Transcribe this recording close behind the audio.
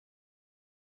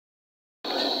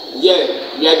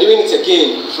Yeah, we are doing it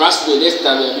again. Trust me, this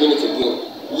time we are doing it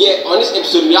again. Yeah, on this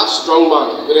episode we have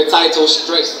Strongman with the title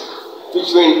Stress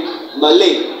featuring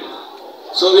Malay.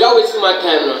 So without wasting my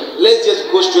time now, let's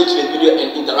just go straight to the video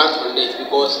and interact on this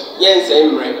because yeah,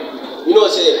 same right. You know,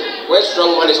 say when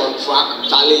Strongman is on track,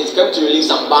 Charlie is coming to release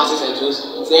some basses and tools.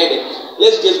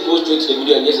 Let's just go straight to the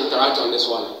video and just interact on this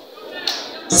one.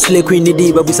 Slay Queen the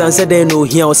D, but we said they know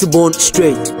he was born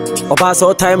straight. Or pass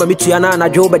all time, I meet you and I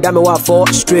drove, but damn what for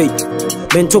straight.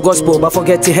 Mental gospel, but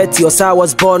forget to head to your side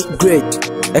was born great.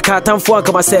 A cat and fork,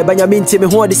 come I said, Benjamin Timmy,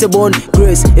 who is a born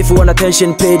grace. If you want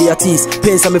attention, pay the artist.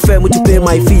 Pains, I'm a friend, would you pay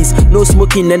my fees? No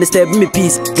smoking, and step me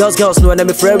peace. Girls know, and I'm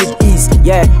a friend with ease.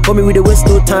 Yeah, for me with the waste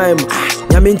no time.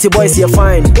 Yaminti boys, you're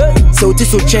fine. So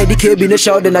this will change the KB in the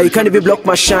shower, now you can't even block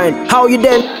my shine. How you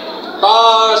then?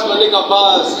 Bars, my nigga,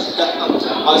 bars.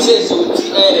 I said so,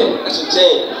 I should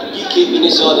change. You keep in the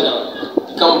shoulder now.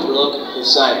 You can't block the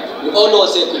shine. You all know I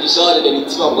said, put the shoulder, then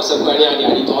it's my boss and granny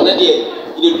and the other day.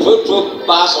 You drop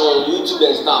bars on YouTube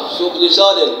and stuff. So put the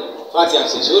shoulder, what I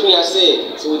say. So when I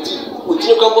say, so we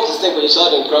didn't come up to step for the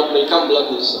shoulder and crump, you can't block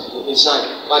the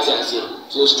shine. What I say.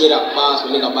 So straight up bars,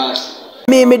 my nigga, bars.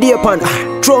 Me dear pan,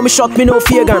 throw me shot, me no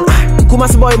fear gun.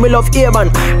 Kumasi boy, me love ear man.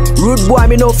 Rude boy,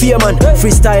 me no fear man.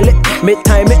 Freestyle it, make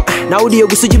time it. Now the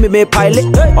Ogusuji me may pilot.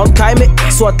 On time it,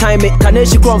 so time it.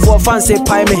 Kaneshi crown for fancy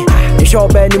pie me. You show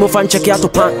Ben, you fan check out to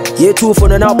pan. Ye two for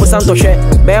now, Posanto share.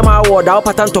 Me my word, I'll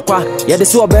patent to qua. Yeah, the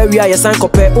so berry, I sign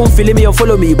copy. Feel me and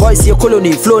follow me. Boys, your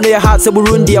colony. Flow near your heart, so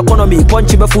Burundi economy.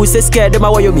 Punch me fool, say scared, them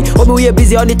away me. Oh, we are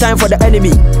busy on the time for the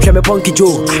enemy. Share me punky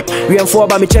Joe. We am four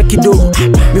by me check it do.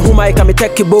 Me who might come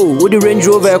take it bow. With the Range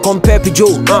Rover compare to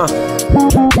Joe.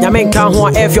 Yamen can't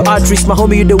want F your arteries, my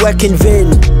homie, you the work in vain.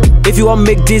 If you want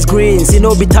make these greens, you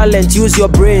know be talent, use your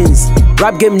brains.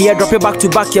 Rap game near, drop it back to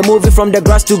back, you're moving from the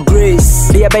grass to grace.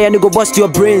 They are you go bust your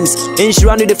brains.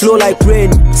 Insurance the flow like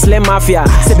rain. Slam mafia,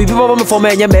 say people me for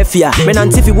me, mafia. Men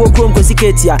anti fi walk home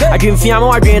consikatia. I dream fiam,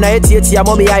 I dream, I ate ya,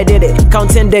 mommy, I did it.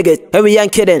 Count 10 digit, and we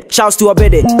ain't kidding. Shouts to a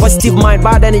bed it. Positive mind,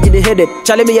 bad energy, they hit it.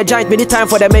 Charlie me a giant, me the time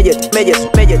for the midget.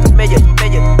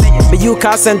 But you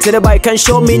can't send to the bike and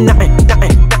show me nothing.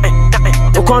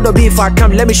 Okondo beef I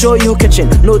come, let me show you kitchen.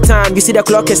 No time, you see the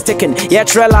clock is ticking.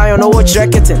 Yet rely on a watch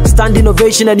reckoning. Standing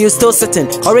ovation and you still sitting.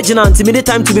 Original, to me the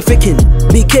time to be faking.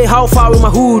 BK, how far with my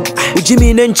hood? With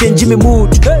Jimmy and change Jimmy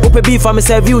mood. Open beef, I'm a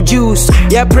serve you juice.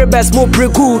 Yeah, pray best, more pray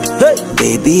good. Hey.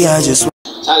 Baby, I just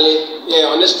Charlie,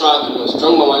 yeah, on this track, you know,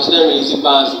 Strongman once them easy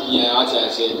bars, yeah, what I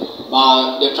said.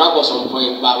 But the track was on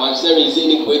point, but once them easy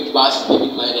any quick bars, maybe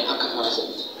by the acapella.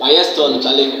 But yes,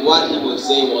 Charlie, what he was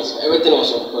saying was everything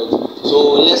was on point.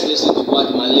 So let's listen to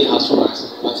what Malay has for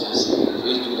us. What he has said.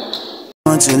 Let's do that. I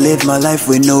want to live my life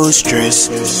with no stress.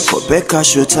 For Becca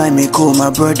show time me call my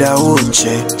brother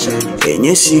Oche.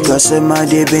 Enye sika se ma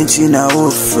de bentina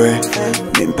ofre.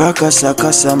 Mimpaka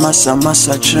sakasa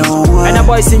masa chonwa. And the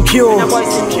boys in queue.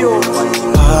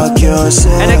 Park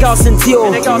yourself. And the girls in teal.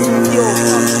 And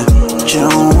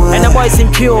the boys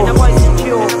in queue.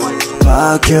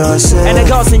 Park yourself. And the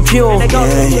girls in queue. Yeah.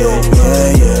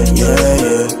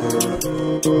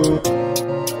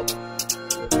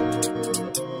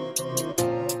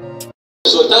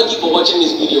 So thank you for watching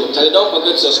this video. Charlie, don't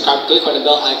forget to subscribe, click on the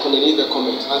bell icon and leave a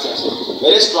comment. As I said. But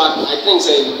this track, I think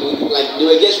like they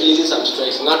were just releasing some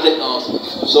stress, nothing else.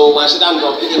 So my shit I'm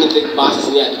dropping any big basses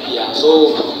near the PR.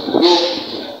 So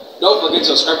don't forget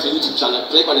to subscribe to the YouTube channel,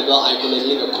 click on the bell icon and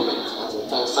leave a comment.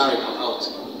 Thanks, sorry.